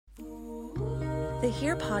The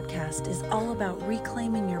Here podcast is all about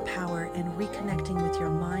reclaiming your power and reconnecting with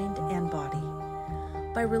your mind and body.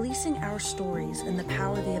 By releasing our stories and the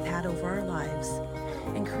power they have had over our lives,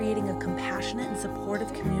 and creating a compassionate and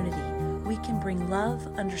supportive community, we can bring love,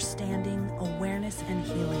 understanding, awareness, and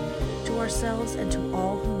healing to ourselves and to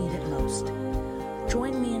all who need it most.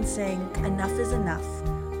 Join me in saying, enough is enough.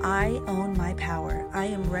 I own my power. I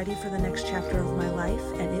am ready for the next chapter of my life,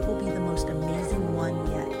 and it will be the most amazing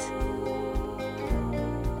one yet.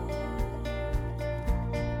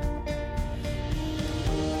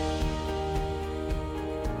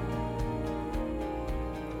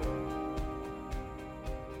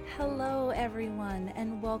 Hello, everyone,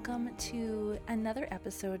 and welcome to another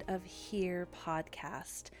episode of Here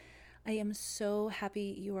Podcast. I am so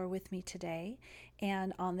happy you are with me today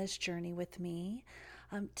and on this journey with me.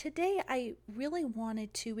 Today, I really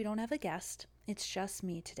wanted to, we don't have a guest, it's just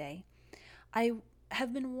me today. I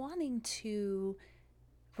have been wanting to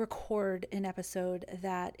record an episode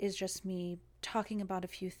that is just me talking about a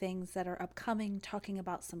few things that are upcoming, talking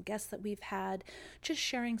about some guests that we've had, just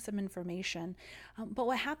sharing some information. But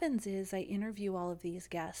what happens is I interview all of these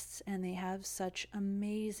guests and they have such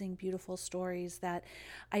amazing, beautiful stories that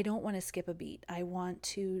I don't want to skip a beat. I want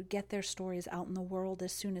to get their stories out in the world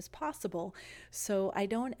as soon as possible. So I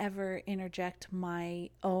don't ever interject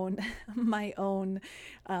my own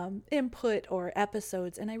input or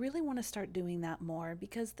episodes. And I really want to start doing that more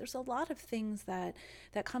because there's a lot of things that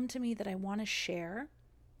come to me that I want to share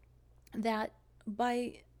that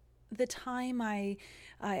by the time I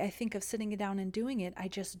think of sitting down and doing it, I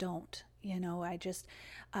just don't, I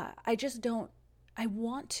just don't. I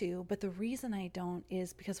want to, but the reason I don't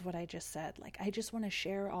is because of what I just said. Like, I just want to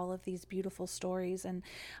share all of these beautiful stories and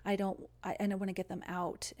I want to get them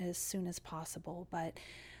out as soon as possible, but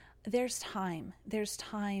there's time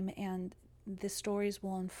and the stories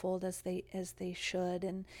will unfold as they should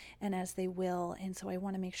and as they will. And so I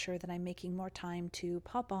want to make sure that I'm making more time to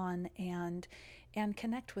pop on and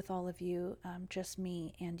connect with all of you, just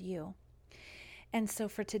me and you. And so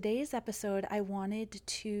for today's episode, I wanted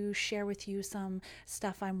to share with you some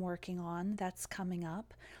stuff I'm working on that's coming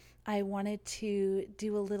up. I wanted to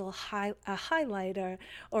do a little highlight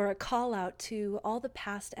or a call out to all the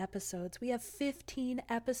past episodes. We have 15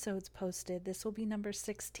 episodes posted. This will be number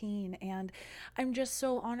 16. And I'm just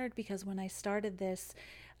so honored because when I started this,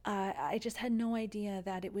 I just had no idea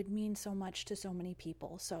that it would mean so much to so many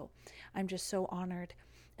people. So I'm just so honored.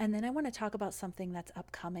 And then I want to talk about something that's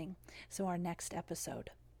upcoming. So our next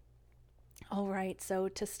episode. All right, so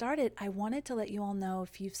to start it, I wanted to let you all know,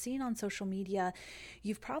 if you've seen on social media,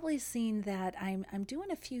 you've probably seen that I'm doing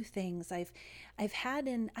a few things. I've had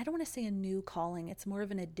I don't want to say a new calling, it's more of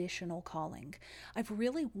an additional calling. I've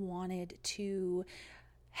really wanted to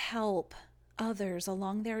help others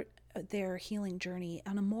along their healing journey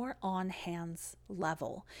on a more on-hands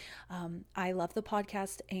level. I love the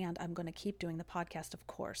podcast and I'm going to keep doing the podcast, of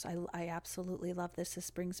course. I absolutely love this.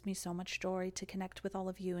 This brings me so much joy to connect with all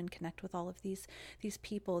of you and connect with all of these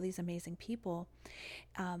people, these amazing people.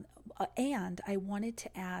 And I wanted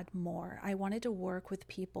to add more. I wanted to work with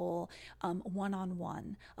people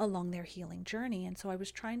one-on-one along their healing journey. And so I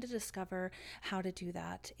was trying to discover how to do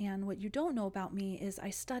that. And what you don't know about me is I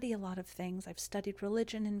study a lot of things. I've studied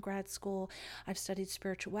religion in grad school. I've studied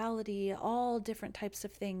spirituality, all different types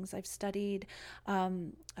of things. I've studied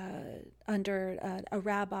under a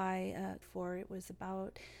rabbi for it was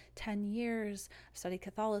about 10 years. I've studied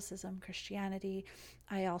Catholicism, Christianity.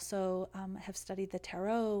 I also have studied the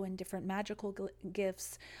tarot and different magical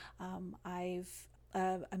gifts. I'm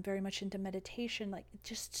very much into meditation, like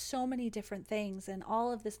just so many different things. And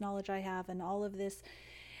all of this knowledge I have and all of this,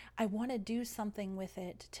 I want to do something with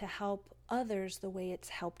it to help others the way it's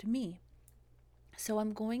helped me. So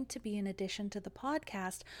I'm going to be, in addition to the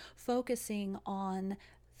podcast, focusing on,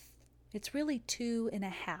 it's really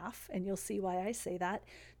 2.5, and you'll see why I say that,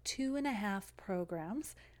 2.5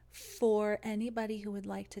 programs for anybody who would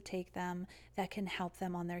like to take them that can help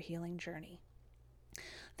them on their healing journey.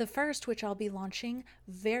 The first, which I'll be launching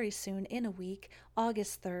very soon in a week,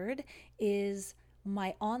 August 3rd, is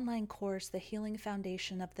my online course, The Healing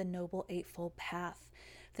Foundation of the Noble Eightfold Path.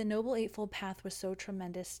 The Noble Eightfold Path was so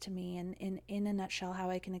tremendous to me, and in a nutshell,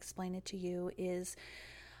 how I can explain it to you is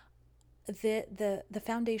the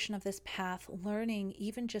foundation of this path, learning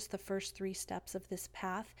even just the first 3 steps of this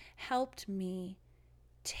path, helped me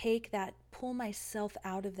pull myself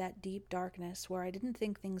out of that deep darkness where I didn't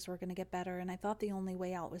think things were going to get better, and I thought the only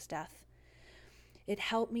way out was death. It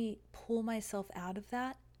helped me pull myself out of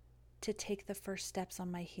that to take the first steps on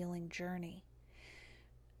my healing journey.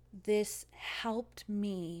 This helped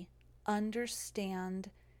me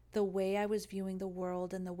understand the way I was viewing the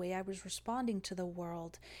world and the way I was responding to the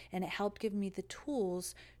world. And it helped give me the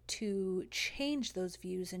tools to change those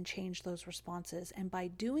views and change those responses. And by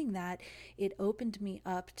doing that, it opened me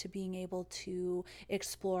up to being able to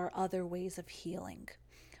explore other ways of healing,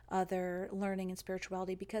 other learning and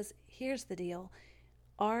spirituality. Because here's the deal,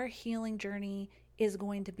 our healing journey is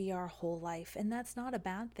going to be our whole life. And that's not a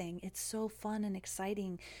bad thing. It's so fun and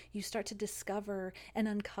exciting. You start to discover and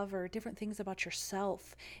uncover different things about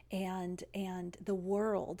yourself and the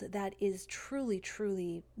world that is truly,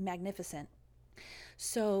 truly magnificent.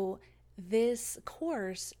 So this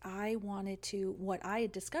course, what I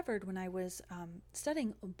had discovered when I was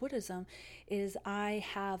studying Buddhism is I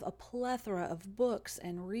have a plethora of books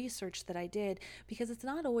and research that I did, because it's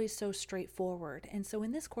not always so straightforward. And so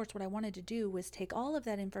in this course, what I wanted to do was take all of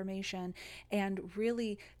that information and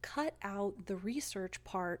really cut out the research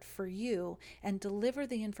part for you and deliver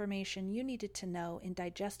the information you needed to know in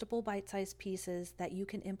digestible bite-sized pieces that you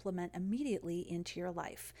can implement immediately into your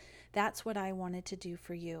life. That's what I wanted to do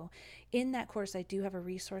for you. In that course, I do have a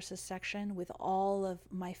resources section with all of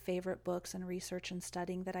my favorite books and research and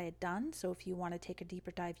studying that I had done. So if you want to take a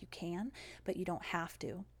deeper dive, you can, but you don't have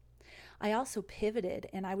to. I also pivoted,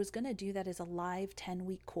 and I was going to do that as a live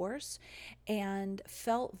 10-week course, and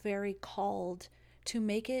felt very called to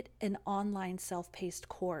make it an online self-paced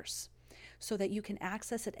course so that you can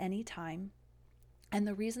access it anytime. And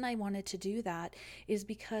the reason I wanted to do that is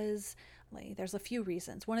because there's a few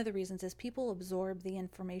reasons. One of the reasons is people absorb the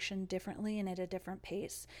information differently and at a different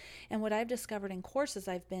pace. And what I've discovered in courses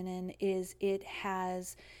I've been in is it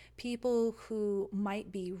has people who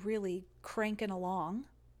might be really cranking along.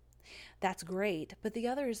 That's great. But the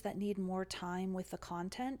others that need more time with the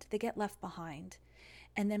content, they get left behind.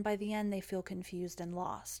 And then by the end, they feel confused and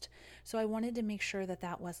lost. So I wanted to make sure that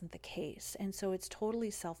that wasn't the case. And so it's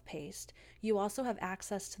totally self-paced. You also have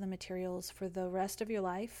access to the materials for the rest of your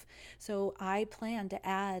life. So I plan to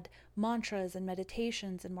add mantras and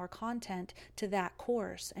meditations and more content to that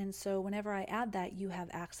course. And so whenever I add that, you have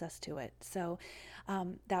access to it. So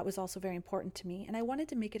that was also very important to me. And I wanted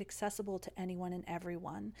to make it accessible to anyone and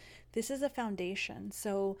everyone. This is a foundation.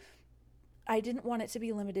 So I didn't want it to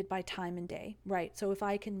be limited by time and day, right? So if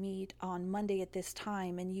I can meet on Monday at this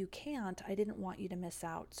time and you can't, I didn't want you to miss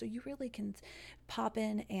out. So you really can pop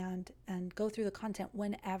in and go through the content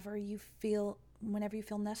whenever you feel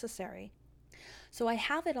necessary. So I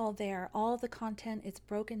have it all there. All the content, it's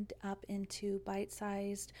broken up into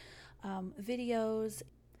bite-sized videos.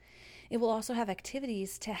 It will also have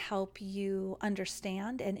activities to help you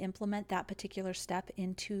understand and implement that particular step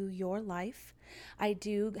into your life. I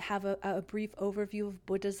do have a brief overview of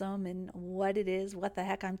Buddhism and what it is, what the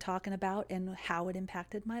heck I'm talking about, and how it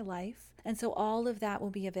impacted my life. And so all of that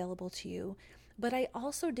will be available to you. But I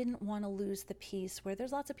also didn't want to lose the piece where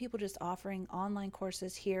there's lots of people just offering online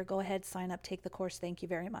courses here. Go ahead, sign up, take the course. Thank you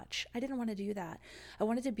very much. I didn't want to do that. I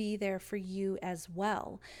wanted to be there for you as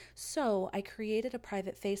well. So I created a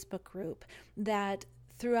private Facebook group that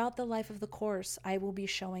throughout the life of the course, I will be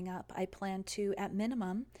showing up. I plan to, at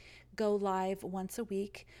minimum, go live once a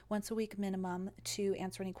week minimum, to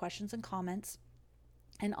answer any questions and comments.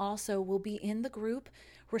 And also will be in the group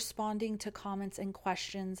responding to comments and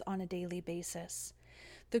questions on a daily basis.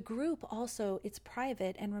 The group also, it's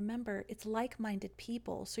private, and remember, it's like-minded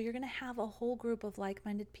people. So you're going to have a whole group of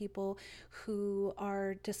like-minded people who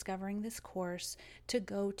are discovering this course to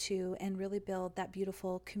go to and really build that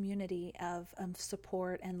beautiful community of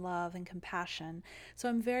support and love and compassion. So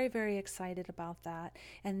I'm very, very excited about that.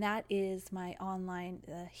 And that is my online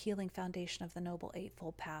healing foundation of the Noble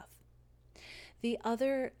Eightfold Path. The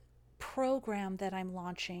other program that I'm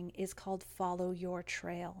launching is called Follow Your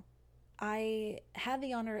Trail. I had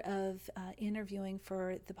the honor of interviewing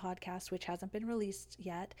for the podcast, which hasn't been released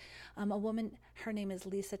yet, a woman, her name is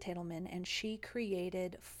Lisa Tatelman, and she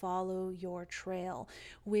created Follow Your Trail,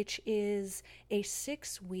 which is a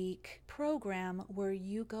 6-week program where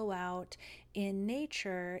you go out in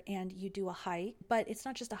nature and you do a hike. But it's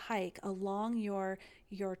not just a hike. Along your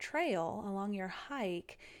trail, along your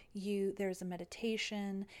hike, there's a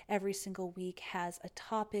meditation. Every single week has a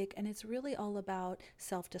topic, and it's really all about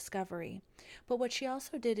self-discovery. But what she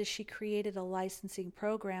also did is she created a licensing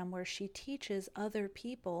program where she teaches other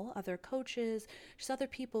people, other coaches, just other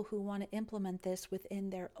people who want to implement this within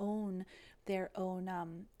their own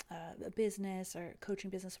business or coaching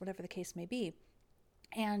business, whatever the case may be.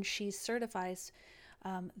 And she certifies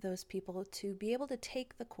those people to be able to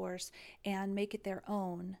take the course and make it their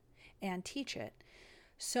own and teach it.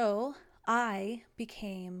 So I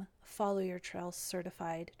became Follow Your Trail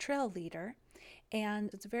certified trail leader,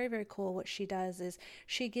 And it's very, very cool. What she does is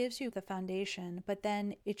she gives you the foundation, but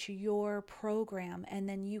then it's your program. And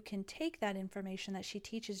then you can take that information that she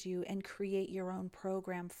teaches you and create your own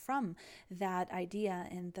program from that idea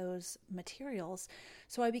and those materials.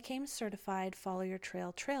 So I became certified Follow Your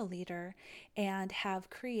Trail trail leader and have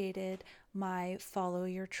created my Follow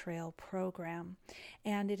Your Trail program.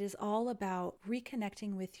 And it is all about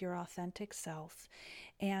reconnecting with your authentic self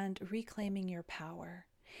and reclaiming your power.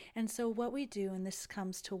 And so what we do, and this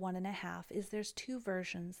comes to 1.5, is there's 2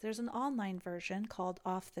 versions. There's an online version called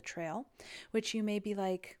Off the Trail, which you may be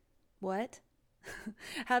like, what?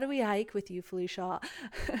 How do we hike with you, Felicia?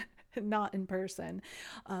 Not in person.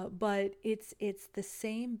 But it's the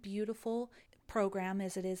same beautiful program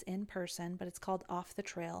as it is in person, but it's called Off the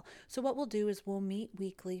Trail. So what we'll do is we'll meet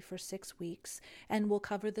weekly for 6 weeks, and we'll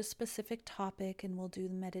cover the specific topic, and we'll do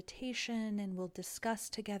the meditation, and we'll discuss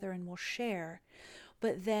together, and we'll share.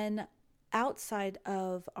 But then outside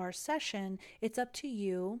of our session, it's up to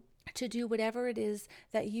you to do whatever it is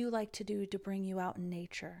that you like to do to bring you out in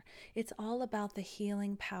nature. It's all about the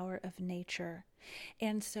healing power of nature.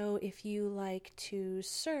 And so if you like to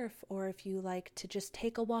surf, or if you like to just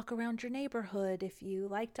take a walk around your neighborhood, if you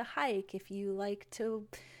like to hike, if you like to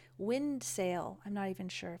wind sail, I'm not even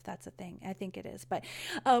sure if that's a thing. I think it is. But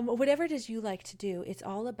whatever it is you like to do, it's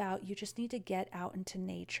all about, you just need to get out into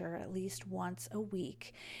nature at least once a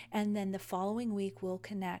week. And then the following week we'll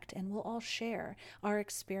connect and we'll all share our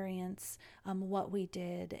experience, what we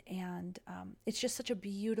did. And it's just such a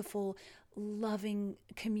beautiful, loving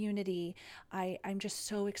community. I'm just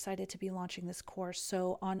so excited to be launching this course.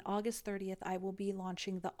 So on August 30th, I will be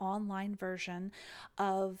launching the online version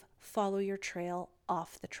of Follow Your Trail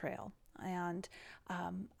Off the Trail. And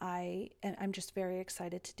I'm just very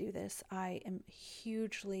excited to do this. I am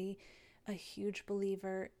a huge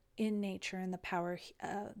believer in nature and the power,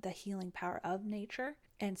 the healing power of nature.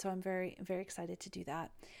 And so I'm very, very excited to do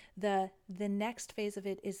that. The next phase of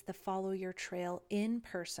it is the Follow Your Trail in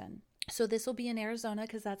person. So this will be in Arizona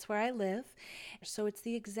because that's where I live. So it's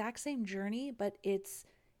the exact same journey, but it's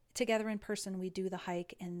together in person. We do the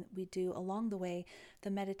hike and we do along the way the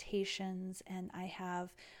meditations, and I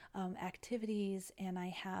have activities, and I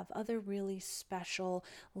have other really special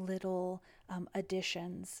little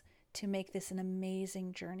additions to make this an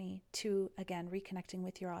amazing journey to, again, reconnecting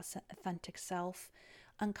with your authentic self,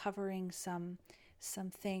 uncovering some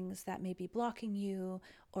things that may be blocking you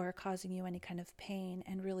or causing you any kind of pain,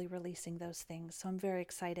 and really releasing those things. So I'm very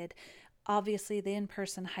excited. Obviously, the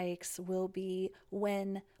in-person hikes will be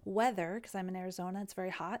when weather, because I'm in Arizona, it's very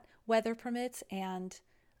hot, weather permits, and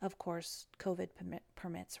of course, COVID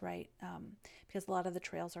permits, right? Because a lot of the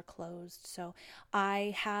trails are closed. So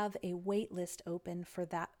I have a wait list open for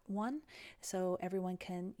that one. So everyone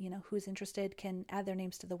can, who's interested can add their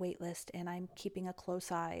names to the wait list. And I'm keeping a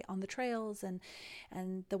close eye on the trails and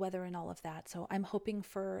the weather and all of that. So I'm hoping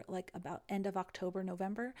for like about end of October,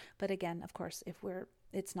 November. But again, of course, if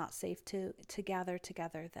it's not safe to gather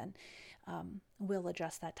together, then we'll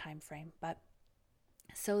adjust that time frame. But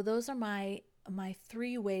so those are my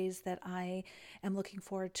 3 ways that I am looking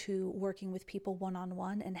forward to working with people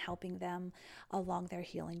one-on-one and helping them along their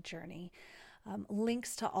healing journey.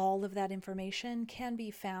 Links to all of that information can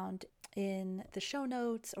be found in the show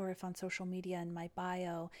notes, or if on social media in my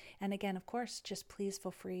bio. And again, of course, just please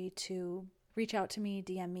feel free to reach out to me,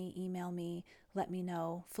 DM me, email me, let me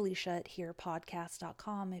know,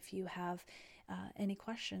 Felicia@hearpodcast.com if you have any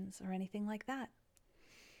questions or anything like that.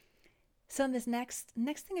 So this next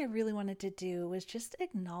thing I really wanted to do was just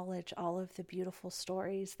acknowledge all of the beautiful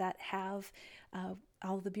stories that have,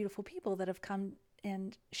 all the beautiful people that have come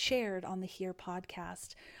and shared on the Here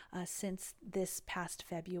podcast since this past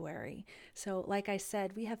February. So like I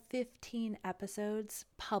said, we have 15 episodes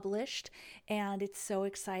published, and it's so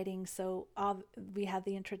exciting. So we had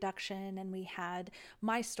the introduction, and we had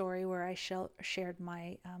my story where I shared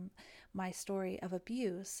my story of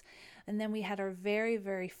abuse. And then we had our very,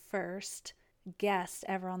 very first guest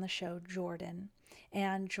ever on the show, Jordan.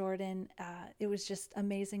 And Jordan, it was just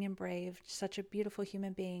amazing and brave, such a beautiful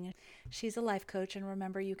human being. She's a life coach, and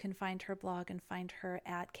remember, you can find her blog and find her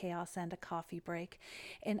at Chaos and a Coffee Break.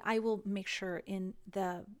 And I will make sure in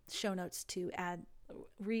the show notes to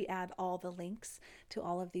re-add all the links to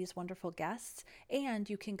all of these wonderful guests, and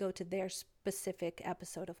you can go to their specific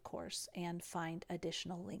episode, of course, and find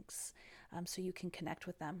additional links so you can connect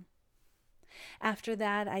with them. After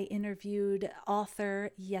that, I interviewed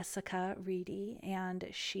author Jessica Reedy, and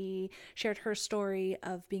she shared her story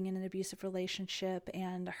of being in an abusive relationship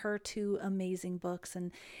and her 2 amazing books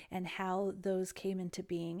and how those came into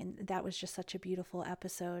being. And that was just such a beautiful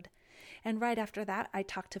episode. And right after that, I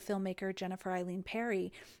talked to filmmaker Jennifer Eileen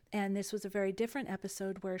Perry. And this was a very different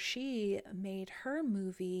episode where she made her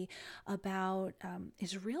movie about,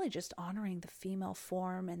 is really just honoring the female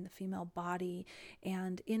form and the female body.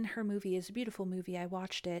 And in her movie, is a beautiful movie. I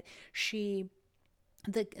watched it.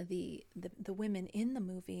 The women in the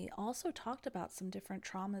movie also talked about some different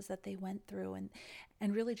traumas that they went through,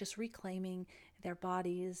 and really just reclaiming their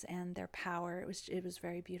bodies and their power. It was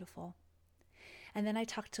very beautiful. And then I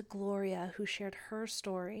talked to Gloria, who shared her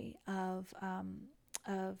story of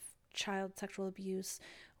child sexual abuse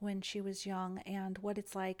when she was young, and what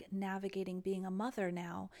it's like navigating being a mother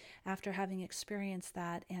now after having experienced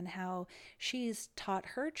that, and how she's taught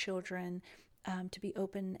her children to be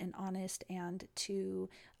open and honest, and to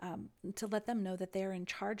let them know that they're in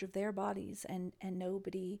charge of their bodies, and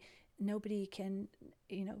nobody can,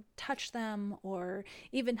 touch them or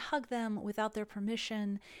even hug them without their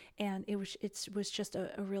permission. And it was just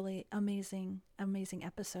a really amazing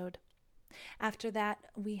episode. After that,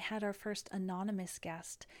 we had our first anonymous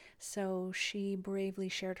guest. So she bravely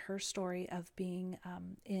shared her story of being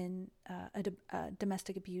in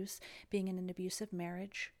domestic abuse, being in an abusive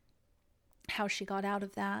marriage, how she got out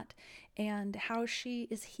of that, and how she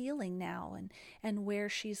is healing now, and where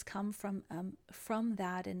she's come from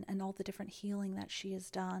that, and all the different healing that she has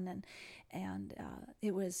done, and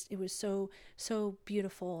it was so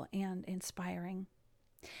beautiful and inspiring.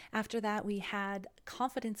 After that, we had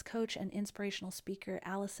confidence coach and inspirational speaker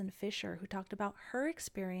Allison Fisher, who talked about her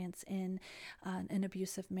experience in an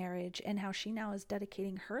abusive marriage, and how she now is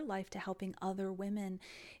dedicating her life to helping other women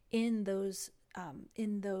in those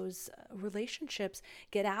relationships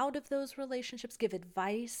get out of those relationships, give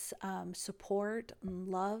advice, support, and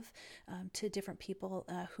love to different people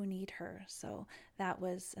who need her. So that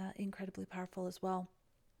was incredibly powerful as well.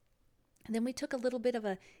 And then we took a little bit of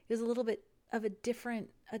a different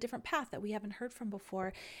path that we haven't heard from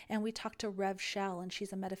before, and we talked to Rev Shell, and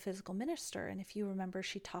she's a metaphysical minister. And if you remember,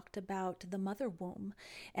 she talked about the mother womb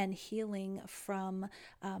and healing from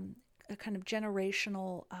a kind of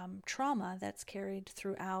generational trauma that's carried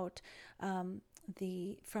throughout from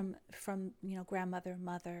grandmother,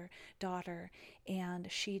 mother, daughter.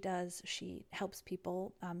 And she helps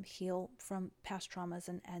people heal from past traumas,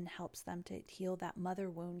 and helps them to heal that mother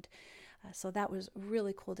wound. So that was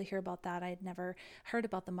really cool to hear about that. I had never heard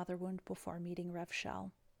about the mother wound before meeting Rev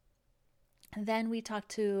Shell. And then we talked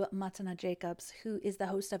to Matana Jacobs, who is the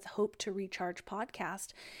host of the Hope to Recharge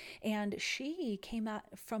podcast. And she came out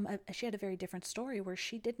she had a very different story, where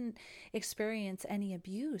she didn't experience any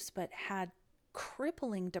abuse, but had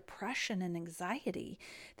crippling depression and anxiety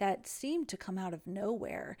that seemed to come out of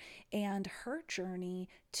nowhere. And her journey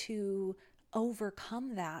to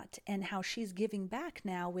overcome that, and how she's giving back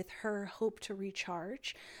now with her Hope to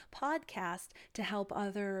Recharge podcast to help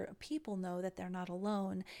other people know that they're not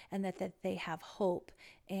alone, and that they have hope,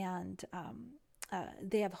 and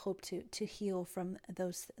they have hope to heal from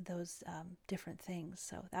those different things.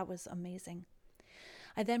 So that was amazing.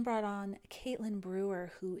 I then brought on Caitlin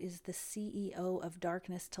Brewer, who is the CEO of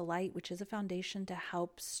Darkness to Light, which is a foundation to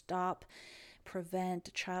help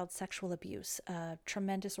prevent child sexual abuse. A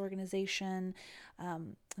tremendous organization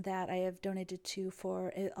that I have donated to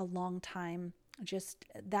for a long time. Just,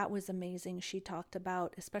 that was amazing. She talked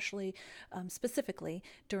about, especially specifically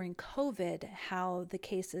during COVID, how the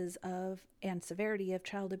cases of and severity of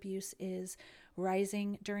child abuse is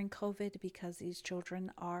rising during COVID, because these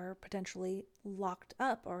children are potentially locked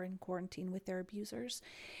up or in quarantine with their abusers,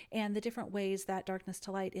 and the different ways that Darkness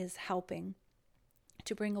to Light is helping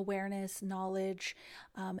to bring awareness, knowledge,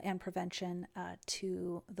 and prevention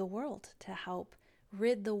to the world, to help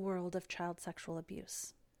rid the world of child sexual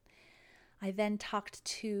abuse. I then talked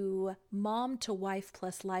to Mom to Wife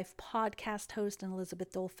Plus Life podcast host and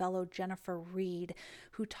Elizabeth Dole Fellow Jennifer Reed,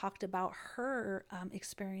 who talked about her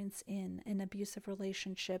experience in an abusive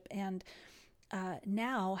relationship, and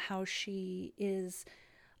now how she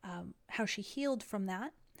healed from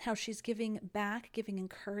that, how she's giving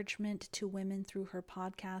encouragement to women through her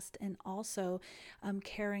podcast, and also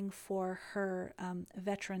caring for her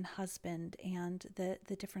veteran husband, and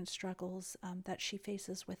the different struggles that she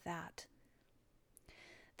faces with that.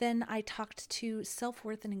 Then I talked to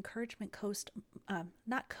self-worth and encouragement coach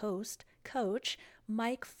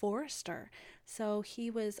Mike Forrester. So he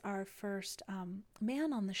was our first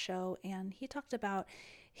man on the show, and he talked about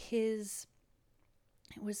it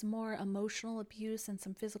was more emotional abuse and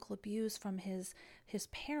some physical abuse from his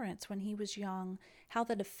parents when he was young, how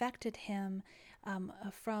that affected him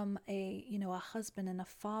from a husband and a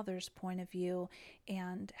father's point of view,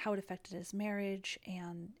 and how it affected his marriage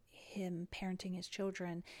and him parenting his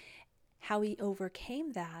children, how he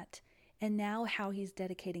overcame that, and now how he's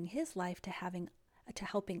dedicating his life to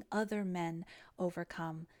helping other men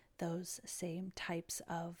overcome those same types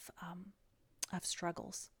of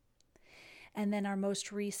struggles. And then our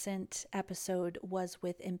most recent episode was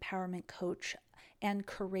with empowerment coach and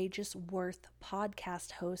Courageous Worth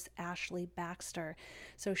podcast host Ashley Baxter.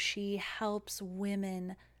 So she helps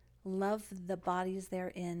women love the bodies they're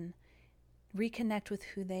in, reconnect with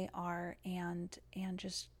who they are, and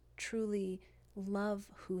just truly love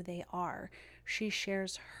who they are. She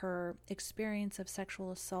shares her experience of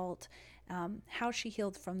sexual assault, how she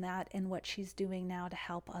healed from that, and what she's doing now to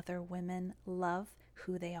help other women love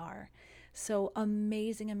who they are. So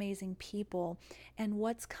amazing, amazing people. And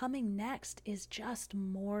what's coming next is just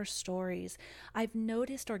more stories. I've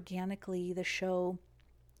noticed organically the show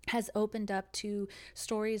has opened up to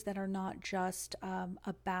stories that are not just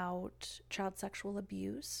about child sexual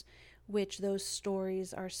abuse, which those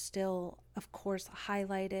stories are still, of course,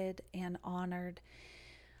 highlighted and honored.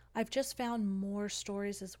 I've just found more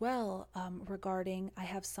stories as well regarding, I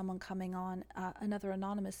have someone coming on, another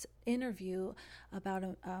anonymous interview about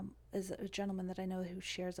is a gentleman that I know who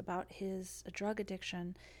shares about his drug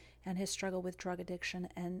addiction and his struggle with drug addiction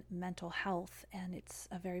and mental health, and it's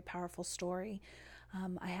a very powerful story.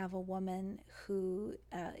 I have a woman who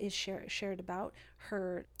is shared about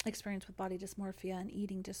her experience with body dysmorphia and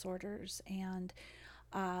eating disorders, and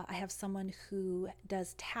I have someone who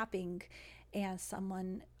does tapping, and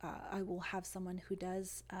I will have someone who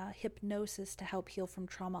does hypnosis to help heal from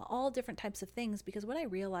trauma, all different types of things. Because what I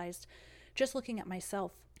realized, just looking at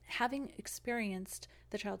myself, having experienced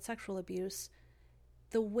the child sexual abuse,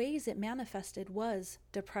 the ways it manifested was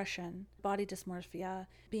depression, body dysmorphia,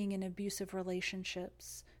 being in abusive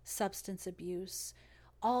relationships, substance abuse,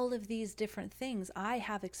 all of these different things I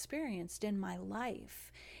have experienced in my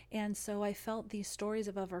life. And so I felt these stories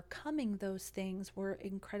of overcoming those things were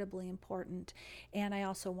incredibly important. And I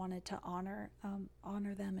also wanted to honor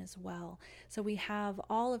them as well. So we have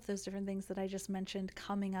all of those different things that I just mentioned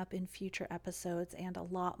coming up in future episodes, and a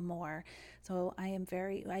lot more. So I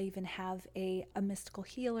even have a mystical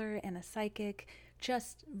healer and a psychic,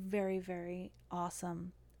 just very, very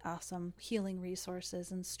awesome healing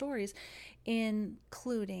resources and stories,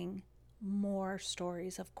 including more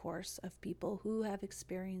stories, of course, of people who have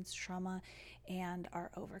experienced trauma and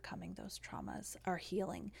are overcoming those traumas, are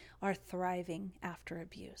healing, are thriving after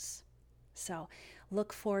abuse. So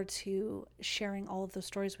look forward to sharing all of those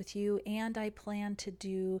stories with you, and I plan to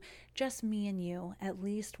do just me and you at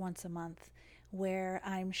least once a month, where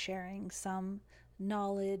I'm sharing some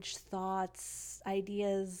knowledge, thoughts,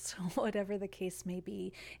 ideas, whatever the case may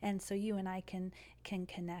be. And so you and I can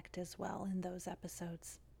connect as well in those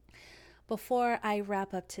episodes. Before I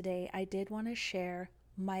wrap up today, I did want to share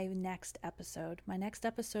my next episode,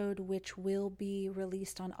 which will be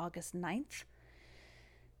released on August 9th.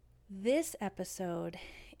 This episode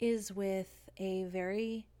is with a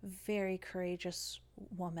very, very courageous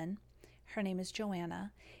woman. Her name is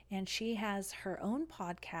Joanna, and she has her own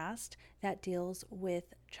podcast that deals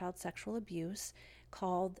with child sexual abuse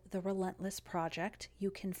called The Relentless Project. You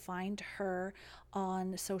can find her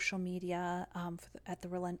on social media at The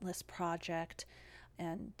Relentless Project,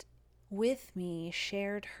 and with me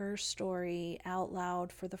shared her story out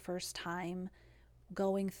loud for the first time,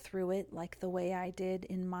 going through it like the way I did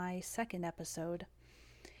in my second episode.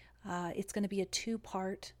 It's going to be a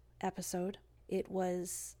 2-part episode. It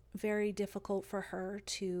was very difficult for her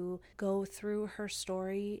to go through her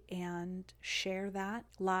story and share that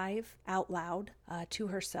live out loud to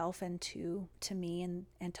herself and to me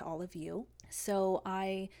and to all of you. So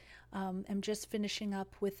I am just finishing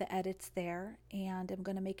up with the edits there, and I'm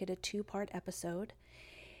going to make it a 2-part episode.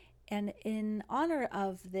 And in honor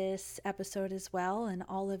of this episode as well, and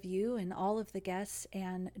all of you and all of the guests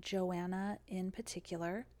and Joanna in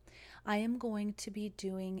particular, I am going to be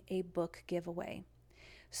doing a book giveaway.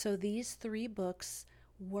 So these 3 books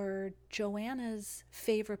were Joanna's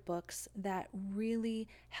favorite books that really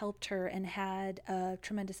helped her and had a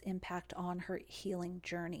tremendous impact on her healing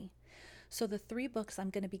journey. So the 3 books I'm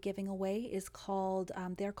going to be giving away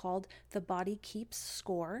they're called The Body Keeps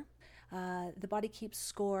Score. The Body Keeps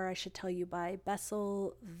Score, I should tell you, by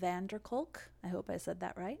Bessel van der Kolk. I hope I said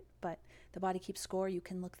that right, but The Body Keeps Score, you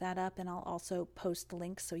can look that up, and I'll also post the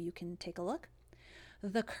link so you can take a look.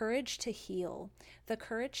 The Courage to Heal. The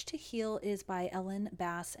Courage to Heal is by Ellen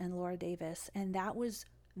Bass and Laura Davis, and that was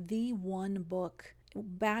the one book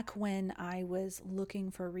back when I was looking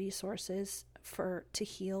for resources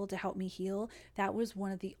to help me heal. That was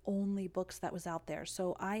one of the only books that was out there.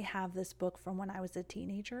 So I have this book from when I was a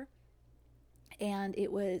teenager, and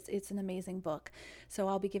it's an amazing book. So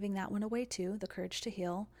I'll be giving that one away too, The Courage to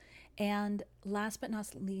Heal. And last but not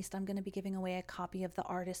least, I'm going to be giving away a copy of The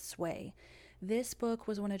Artist's Way. This book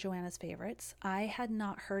was one of Joanna's favorites. I had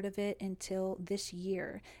not heard of it until this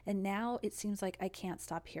year, and now it seems like I can't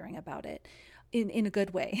stop hearing about it in a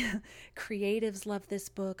good way. Creatives love this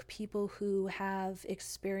book. People who have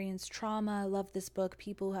experienced trauma love this book.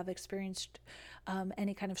 People who have experienced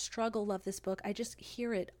any kind of struggle love this book. I just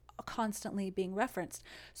hear it constantly being referenced.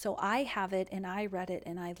 So I have it and I read it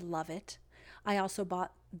and I love it. I also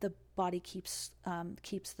bought The Body Keeps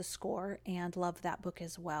the Score and love that book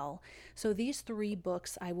as well. So these 3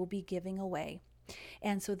 books I will be giving away.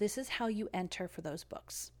 And so this is how you enter for those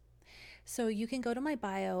books. So you can go to my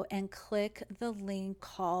bio and click the link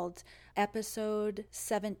called Episode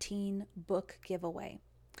 17 Book Giveaway.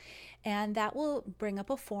 And that will bring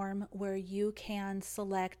up a form where you can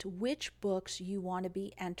select which books you want to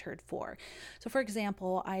be entered for. So for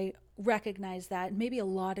example, I recognize that maybe a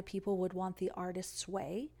lot of people would want The Artist's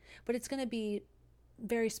Way, but it's going to be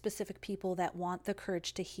very specific people that want The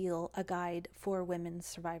Courage to Heal, a guide for women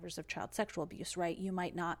survivors of child sexual abuse, right? You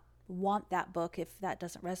might not want that book if that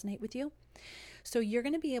doesn't resonate with you. So you're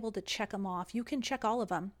going to be able to check them off. You can check all of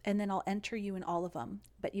them, and then I'll enter you in all of them,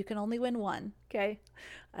 but you can only win one, okay?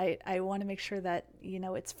 I want to make sure that,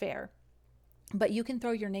 it's fair. But you can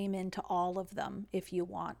throw your name into all of them if you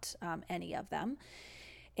want any of them,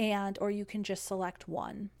 or you can just select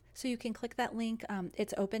one. So you can click that link.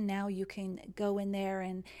 It's open now. You can go in there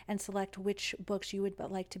and select which books you would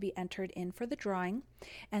like to be entered in for the drawing.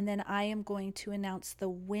 And then I am going to announce the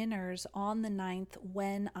winners on the 9th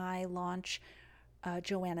when I launch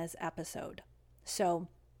Joanna's episode. So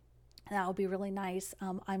that will be really nice.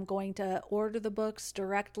 I'm going to order the books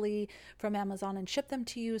directly from Amazon and ship them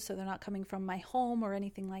to you, so they're not coming from my home or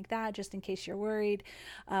anything like that, just in case you're worried.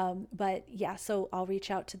 But yeah, so I'll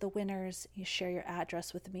reach out to the winners, you share your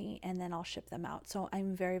address with me, and then I'll ship them out. So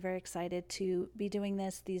I'm very, very excited to be doing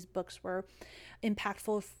this. These books were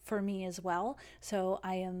impactful for me as well. So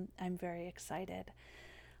I'm very excited.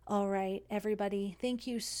 All right, everybody, thank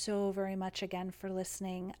you so very much again for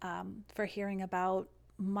listening, for hearing about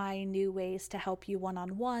my new ways to help you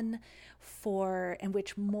one-on-one, and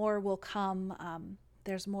which more will come.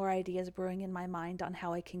 There's more ideas brewing in my mind on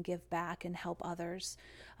how I can give back and help others,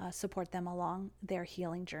 support them along their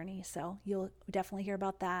healing journey. So you'll definitely hear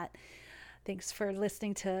about that. Thanks for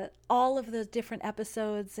listening to all of the different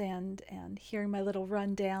episodes and hearing my little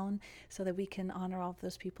rundown so that we can honor all of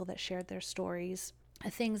those people that shared their stories,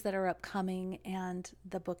 things that are upcoming, and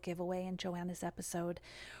the book giveaway and Joanna's episode.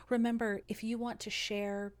 Remember, if you want to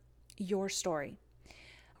share your story,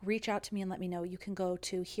 reach out to me and let me know. You can go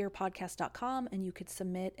to hearpodcast.com and you could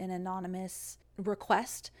submit an anonymous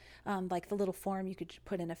request, like the little form. You could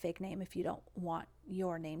put in a fake name if you don't want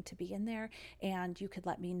your name to be in there, and you could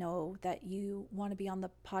let me know that you want to be on the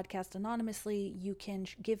podcast anonymously. You can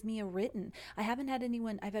give me a written. I haven't had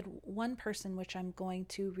anyone. I've had one person, which I'm going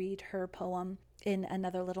to read her poem in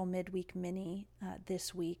another little midweek mini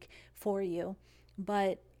this week for you,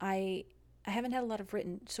 but I haven't had a lot of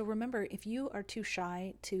written. So remember, if you are too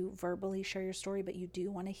shy to verbally share your story, but you do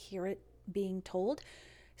want to hear it being told,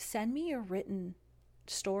 send me your written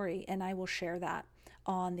story and I will share that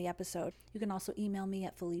on the episode. You can also email me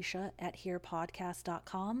at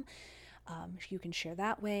felicia@hearpodcast.com. You can share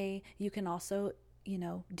that way. You can also,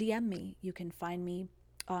 DM me. You can find me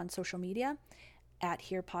on social media at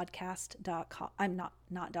hearpodcast.com. I'm not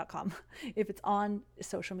 .com. If it's on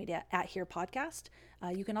social media, at hearpodcast.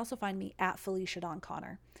 You can also find me at Felicia Dawn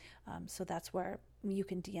Connor. So that's where you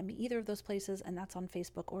can DM me either of those places, and that's on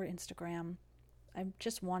Facebook or Instagram. I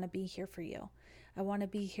just want to be here for you. I want to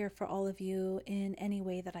be here for all of you in any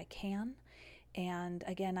way that I can. And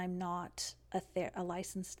again, I'm not a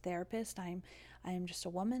licensed therapist. I am just a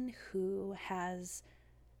woman who has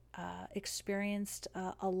experienced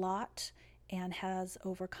a lot and has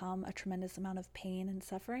overcome a tremendous amount of pain and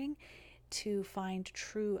suffering to find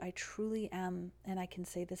I truly am, and I can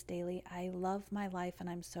say this daily, I love my life and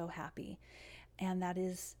I'm so happy. And that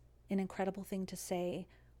is an incredible thing to say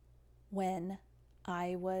when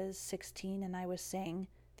I was 16 and I was saying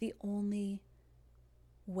the only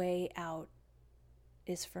way out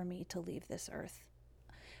is for me to leave this earth.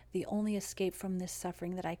 The only escape from this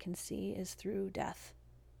suffering that I can see is through death.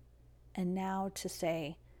 And now to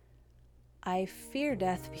say, I fear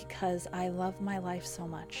death because I love my life so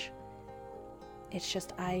much. It's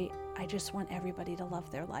just, I just want everybody to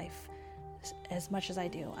love their life as much as I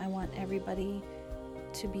do. I want everybody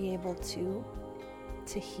to be able to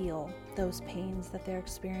heal those pains that they're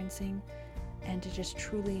experiencing and to just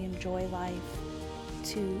truly enjoy life,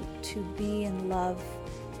 to be and love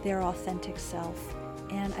their authentic self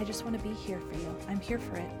And I just want to be here for you. I'm here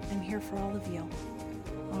for it. I'm here for all of you.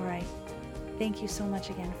 All right. Thank you so much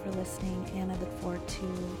again for listening, and I look forward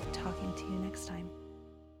to talking to you next time.